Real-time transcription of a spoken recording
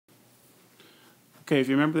Okay, if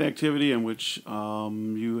you remember the activity in which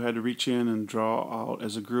you had to reach in and draw out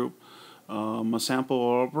as a group a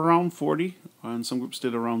sample of around 40, and some groups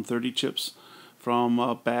did around 30 chips from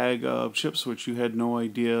a bag of chips which you had no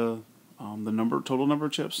idea the total number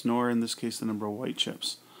of chips, nor in this case the number of white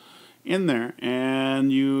chips in there,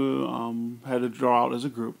 and you had to draw out as a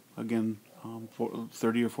group, again,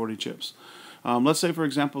 30 or 40 chips. Let's say, for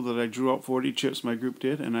example, that I drew out 40 chips, my group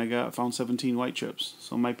did, and I found 17 white chips.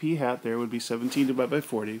 So my p hat there would be 17 divided by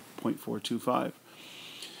 40,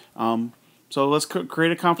 0.425. So let's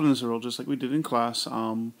create a confidence interval, just like we did in class,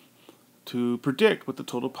 to predict what the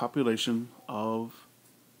total population of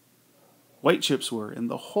white chips were in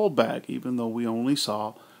the whole bag, even though we only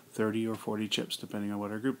saw 30 or 40 chips, depending on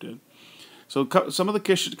what our group did. So some of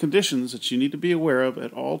the conditions that you need to be aware of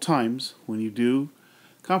at all times when you do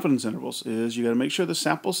confidence intervals is you got to make sure the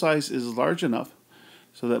sample size is large enough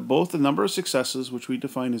so that both the number of successes, which we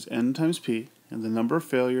define as n times p, and the number of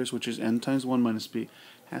failures, which is n times 1 minus p,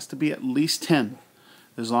 has to be at least 10.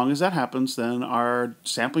 As long as that happens, then our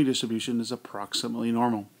sampling distribution is approximately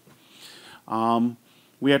normal.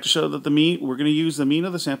 We have to show that the mean, we're going to use the mean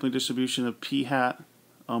of the sampling distribution of p hat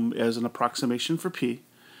as an approximation for p.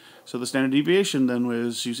 So the standard deviation then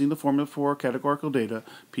was using the formula for categorical data,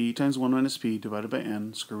 p times 1 minus p divided by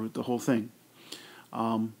n, square root the whole thing.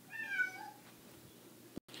 So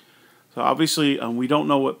obviously we don't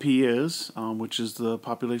know what p is, which is the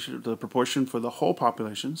proportion for the whole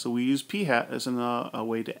population. So we use p hat as a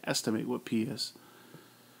way to estimate what p is.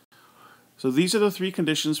 So these are the three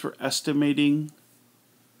conditions for estimating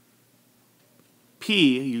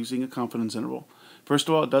p using a confidence interval. First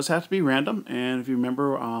of all, it does have to be random, and if you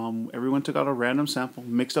remember, everyone took out a random sample,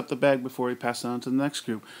 mixed up the bag before we passed it on to the next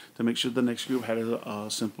group to make sure the next group had a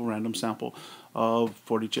simple random sample of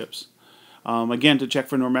 40 chips. Again, to check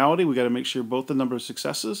for normality, we got to make sure both the number of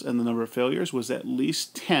successes and the number of failures was at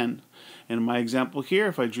least 10. And in my example here,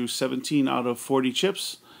 if I drew 17 out of 40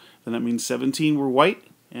 chips, then that means 17 were white,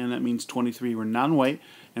 and that means 23 were non-white.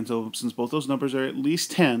 And so since both those numbers are at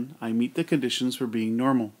least 10, I meet the conditions for being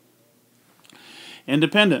normal.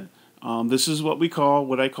 Independent. This is what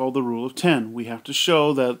I call the rule of 10. We have to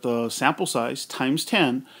show that the sample size times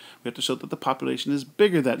 10, we have to show that the population is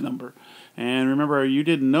bigger than that number. And remember, you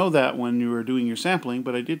didn't know that when you were doing your sampling,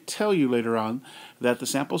 but I did tell you later on that the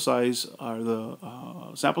sample size,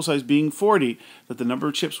 sample size being 40, that the number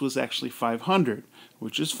of chips was actually 500,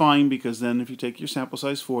 which is fine because then if you take your sample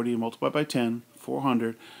size 40 and multiply by 10,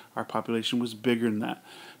 400, our population was bigger than that.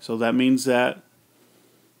 So that means that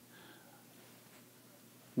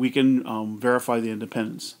we can verify the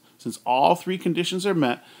independence. Since all three conditions are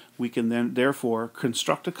met, we can then therefore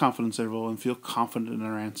construct a confidence interval and feel confident in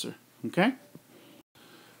our answer. Okay?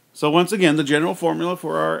 So once again, the general formula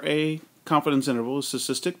for a confidence interval is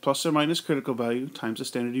statistic plus or minus critical value times the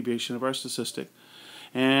standard deviation of our statistic.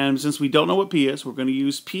 And since we don't know what p is, we're going to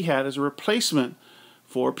use p hat as a replacement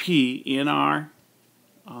for p in our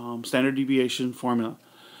standard deviation formula.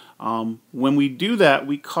 When we do that,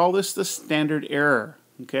 we call this the standard error.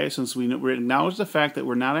 Okay, since we acknowledge the fact that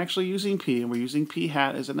we're not actually using p and we're using p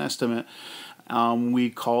hat as an estimate,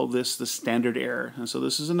 we call this the standard error. And so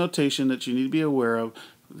this is a notation that you need to be aware of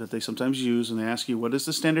that they sometimes use when they ask you what is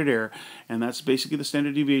the standard error, and that's basically the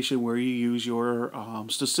standard deviation where you use your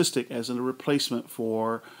statistic as a replacement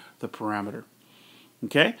for the parameter.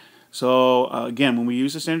 Okay, so again, when we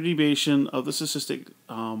use the standard deviation of the statistic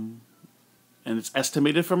and it's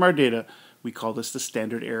estimated from our data, we call this the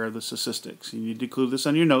standard error of the statistics. You need to include this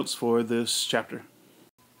on your notes for this chapter.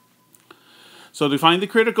 So to find the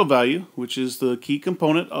critical value, which is the key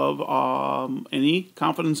component of any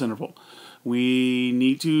confidence interval, we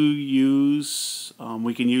need to use,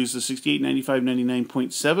 we can use the 68, 95,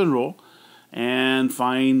 99.7 rule and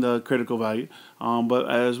find the critical value. But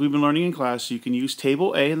as we've been learning in class, you can use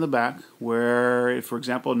table A in the back where, if, for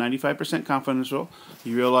example, a 95% confidence interval,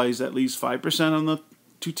 you realize at least 5% on the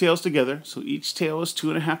two tails together, so each tail is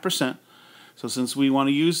 2.5%. So since we want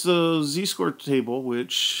to use the z-score table,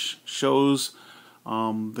 which shows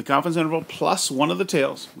the confidence interval plus one of the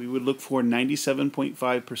tails, we would look for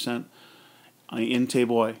 97.5% in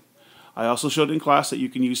table A. I also showed in class that you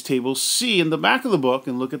can use table C in the back of the book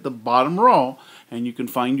and look at the bottom row, and you can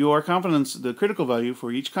find your the critical value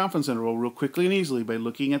for each confidence interval real quickly and easily by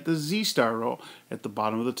looking at the z-star row at the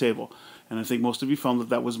bottom of the table. And I think most of you found that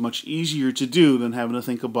that was much easier to do than having to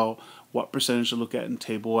think about what percentage to look at in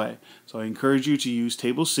table A. So I encourage you to use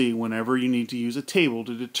table C whenever you need to use a table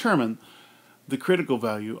to determine the critical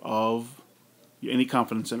value of any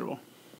confidence interval.